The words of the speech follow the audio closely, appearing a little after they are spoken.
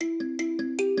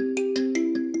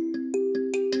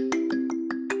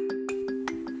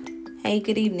Hey,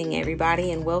 good evening,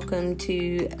 everybody, and welcome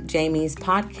to Jamie's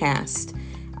podcast.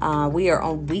 We are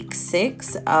on week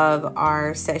 6 of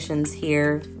our sessions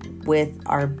here with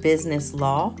our business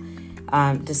law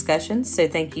discussions. So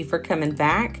thank you for coming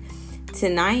back.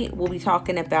 Tonight, we'll be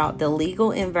talking about the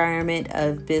legal environment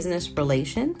of business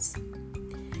relations.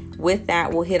 With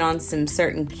that, we'll hit on some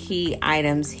certain key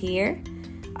items here.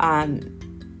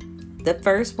 The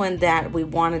first one that we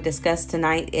want to discuss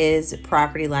tonight is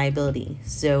property liability.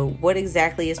 So what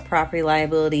exactly is property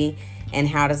liability and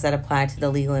how does that apply to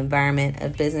the legal environment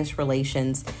of business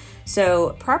relations?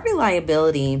 So property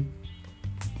liability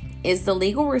is the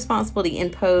legal responsibility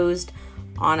imposed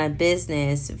on a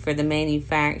business for the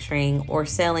manufacturing or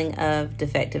selling of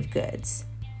defective goods.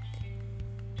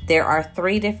 There are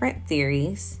 3 different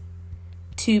theories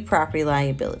to property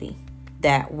liability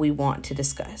that we want to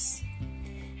discuss.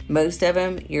 Most of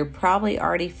them you're probably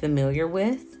already familiar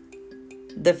with.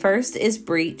 The first is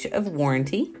breach of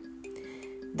warranty.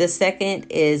 The second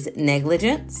is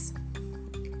negligence.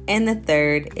 And the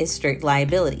third is strict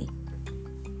liability.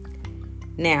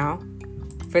 Now,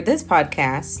 for this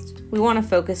podcast, we want to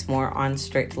focus more on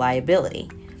strict liability.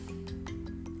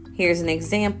 Here's an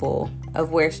example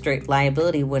of where strict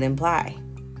liability would apply.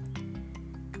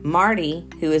 Marty,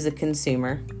 who is a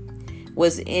consumer,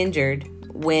 was injured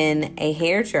when a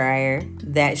hair dryer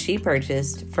that she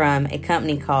purchased from a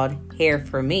company called Hair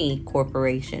For Me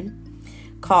Corporation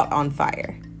caught on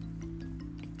fire.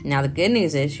 Now, the good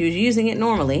news is she was using it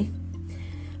normally,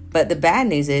 but the bad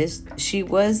news is she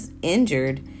was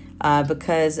injured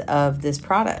because of this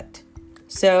product.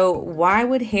 So why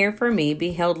would Hair For Me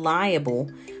be held liable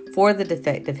for the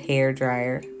defective hair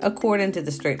dryer according to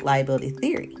the strict liability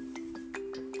theory?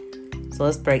 So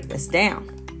let's break this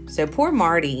down. So poor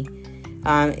Marty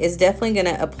is definitely going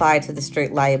to apply to the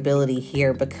strict liability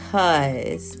here,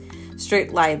 because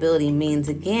strict liability means,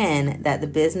 again, that the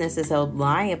business is held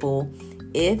liable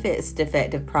if its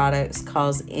defective products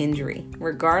cause injury,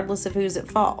 regardless of who's at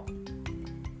fault.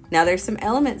 Now, there's some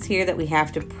elements here that we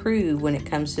have to prove when it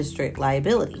comes to strict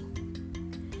liability.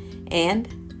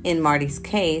 And in Marty's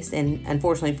case, and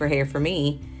unfortunately for Hair For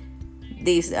Me,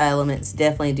 these elements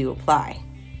definitely do apply.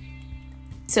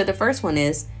 So the first one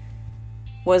is,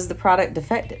 was the product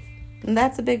defective? And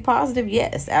that's a big positive.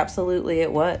 Yes, absolutely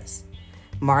it was.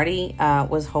 Marty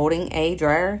was holding a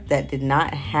dryer that did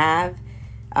not have,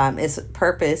 its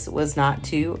purpose was not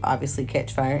to obviously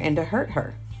catch fire and to hurt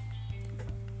her.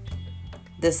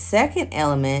 The second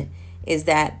element is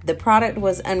that the product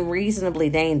was unreasonably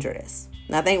dangerous.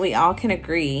 And I think we all can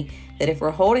agree that if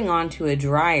we're holding on to a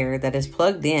dryer that is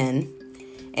plugged in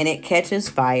and it catches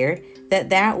fire,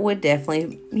 that would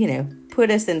definitely, put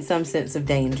us in some sense of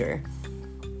danger.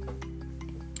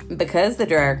 Because the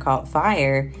dryer caught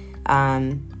fire,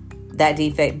 that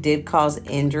defect did cause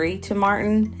injury to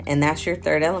Martin, and that's your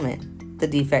third element. The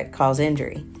defect caused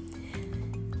injury.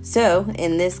 So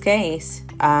in this case,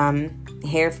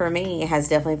 Hair For Me has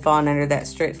definitely fallen under that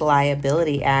strict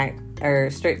liability act or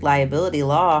strict liability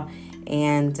law,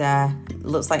 and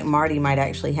looks like Marty might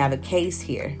actually have a case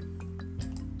here.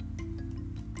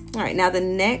 All right, now the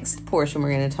next portion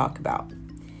we're going to talk about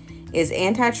is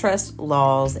antitrust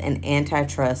laws and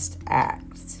antitrust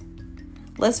acts.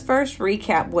 Let's first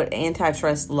recap what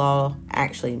antitrust law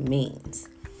actually means.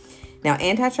 Now,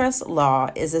 antitrust law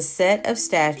is a set of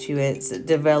statutes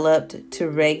developed to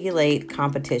regulate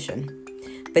competition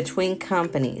between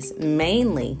companies,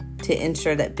 mainly to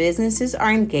ensure that businesses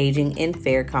are engaging in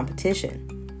fair competition.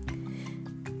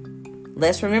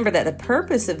 Let's remember that the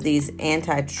purpose of these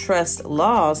antitrust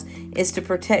laws is to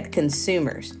protect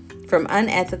consumers from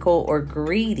unethical or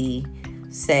greedy,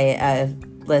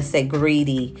 let's say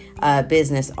greedy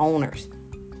business owners.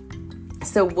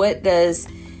 So what does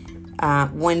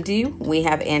one do? We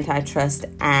have antitrust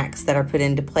acts that are put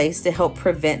into place to help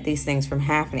prevent these things from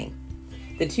happening.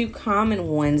 The 2 common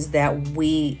ones that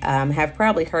we have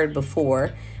probably heard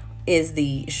before is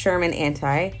the Sherman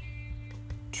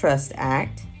Antitrust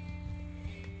Act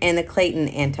and the Clayton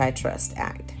Antitrust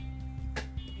Act.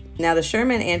 Now, the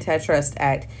Sherman Antitrust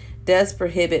Act does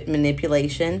prohibit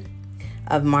manipulation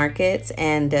of markets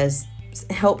and does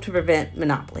help to prevent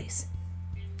monopolies.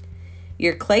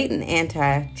 Your Clayton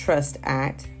Antitrust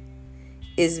Act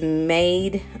is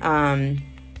made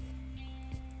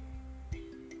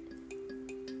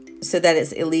so that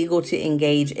it's illegal to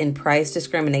engage in price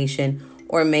discrimination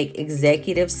or make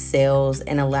executive sales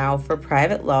and allow for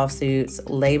private lawsuits,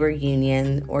 labor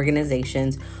union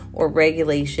organizations, or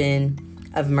regulation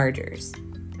of mergers.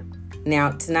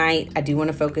 Now, tonight, I do want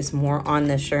to focus more on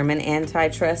the Sherman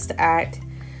Antitrust Act.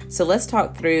 So let's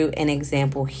talk through an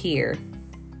example here.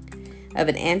 of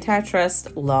an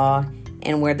antitrust law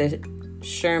and where the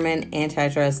Sherman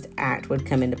Antitrust Act would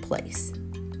come into place.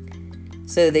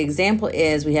 So the example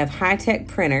is we have Hi-Tech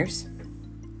Printers,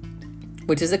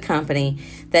 which is a company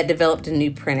that developed a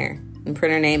new printer, and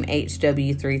printer name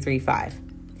HW335.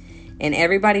 And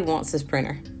everybody wants this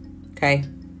printer, okay?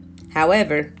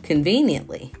 However,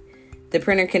 conveniently, the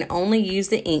printer can only use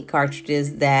the ink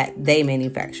cartridges that they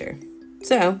manufacture.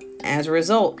 So, as a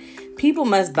result, people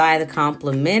must buy the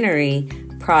complementary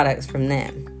products from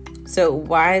them. So,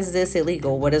 why is this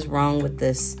illegal? What is wrong with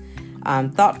this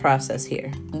thought process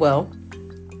here? Well,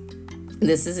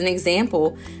 this is an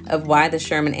example of why the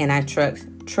Sherman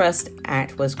Antitrust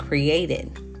Act was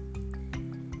created.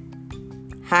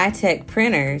 Hi-Tech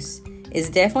Printers is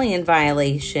definitely in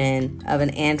violation of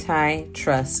an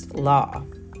antitrust law.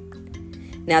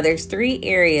 Now, there's 3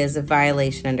 areas of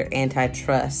violation under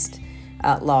antitrust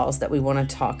laws that we want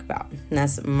to talk about. And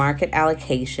that's market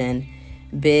allocation,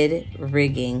 bid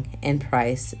rigging, and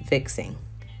price fixing.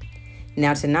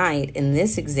 Now, tonight, in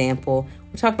this example,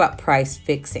 we'll talk about price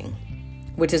fixing,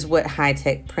 which is what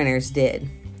Hi-Tech Printers did.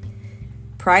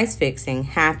 Price fixing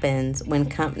happens when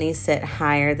companies set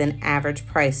higher than average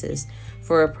prices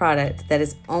for a product that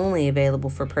is only available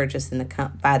for purchase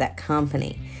by that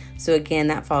company. So again,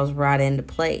 that falls right into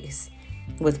place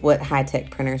with what Hi-Tech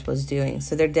Printers was doing.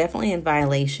 So they're definitely in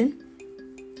violation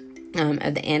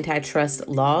of the antitrust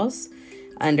laws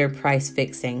under price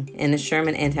fixing. And the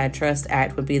Sherman Antitrust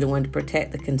Act would be the one to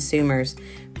protect the consumers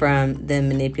from them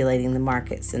manipulating the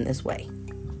markets in this way.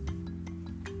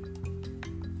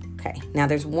 Okay, now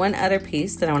there's one other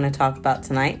piece that I want to talk about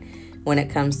tonight when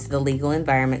it comes to the legal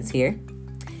environments here,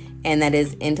 and that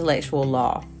is intellectual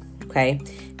law. Okay,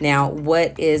 now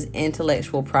what is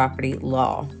intellectual property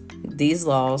law? These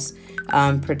laws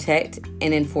protect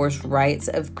and enforce rights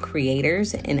of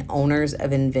creators and owners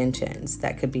of inventions.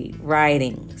 That could be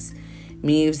writings,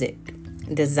 music,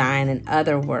 design, and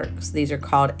other works. These are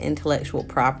called intellectual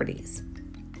properties.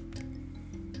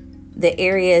 The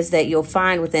areas that you'll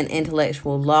find within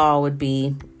intellectual law would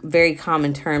be very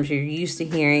common terms you're used to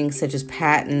hearing, such as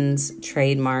patents,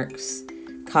 trademarks,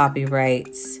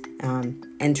 copyrights,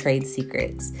 and trade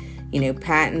secrets.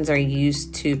 Patents are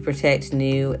used to protect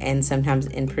new and sometimes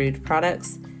improved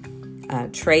products.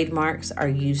 Trademarks are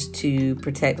used to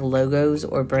protect logos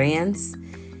or brands.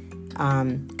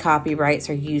 Copyrights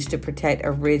are used to protect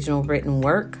original written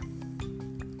work.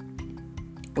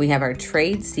 We have our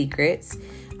trade secrets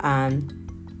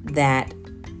that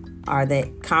are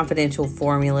the confidential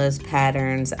formulas,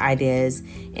 patterns, ideas,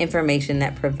 information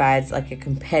that provides like a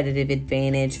competitive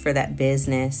advantage for that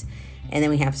business. And then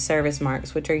we have service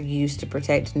marks, which are used to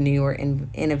protect new or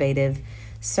innovative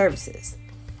services.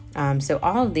 So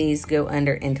all of these go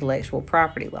under intellectual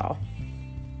property law.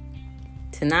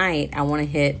 Tonight, I want to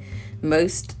hit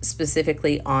most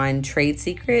specifically on trade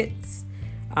secrets.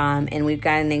 And we've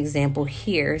got an example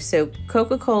here. So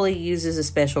Coca-Cola uses a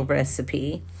special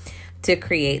recipe to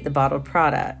create the bottled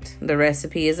product. The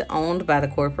recipe is owned by the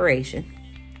corporation.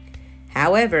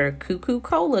 However,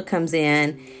 Coca-Cola comes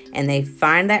in and they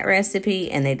find that recipe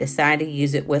and they decide to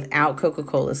use it without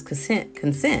Coca-Cola's consent.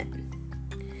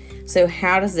 So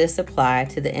how does this apply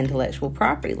to the intellectual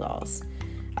property laws?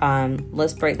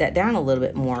 Let's break that down a little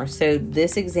bit more. So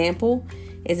this example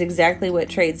is exactly what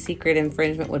trade secret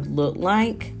infringement would look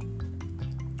like.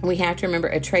 We have to remember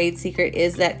a trade secret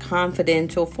is that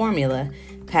confidential formula,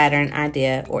 pattern,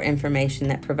 idea, or information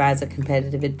that provides a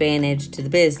competitive advantage to the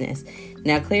business.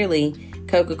 Now, clearly,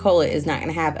 Coca-Cola is not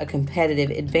going to have a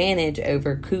competitive advantage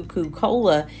over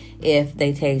Coca-Cola if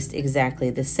they taste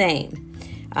exactly the same.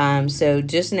 So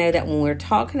just know that when we're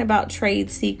talking about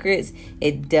trade secrets,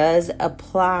 it does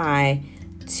apply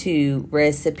to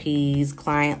recipes,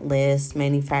 client lists,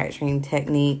 manufacturing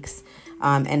techniques,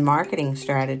 and marketing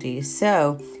strategies.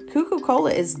 So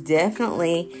Coca-Cola is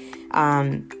definitely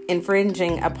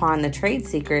infringing upon the trade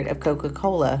secret of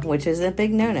Coca-Cola, which is a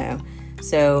big no-no.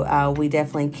 So we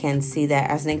definitely can see that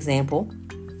as an example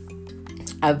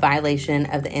of violation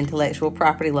of the intellectual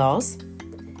property laws.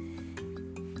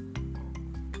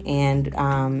 And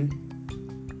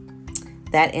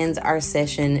that ends our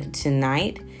session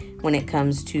tonight when it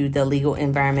comes to the legal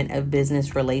environment of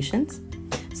business relations.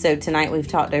 So tonight we've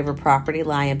talked over property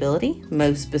liability,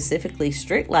 most specifically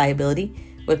strict liability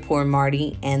with poor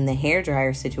Marty and the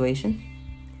hairdryer situation.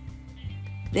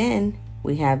 Then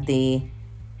we have the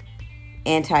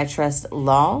antitrust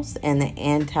laws and the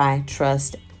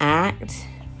Antitrust Act,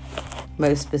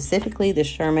 most specifically the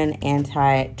Sherman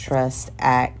Antitrust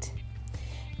Act,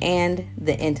 and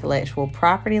the intellectual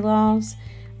property laws,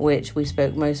 which we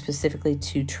spoke most specifically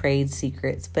to trade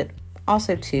secrets, but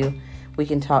also to we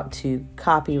can talk to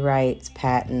copyrights,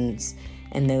 patents,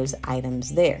 and those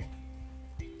items there.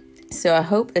 So I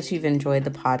hope that you've enjoyed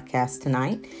the podcast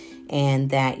tonight and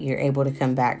that you're able to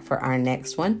come back for our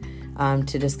next one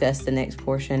to discuss the next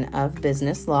portion of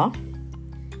business law.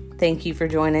 Thank you for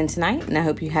joining tonight, and I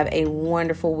hope you have a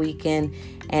wonderful weekend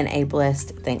and a blessed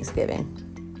Thanksgiving.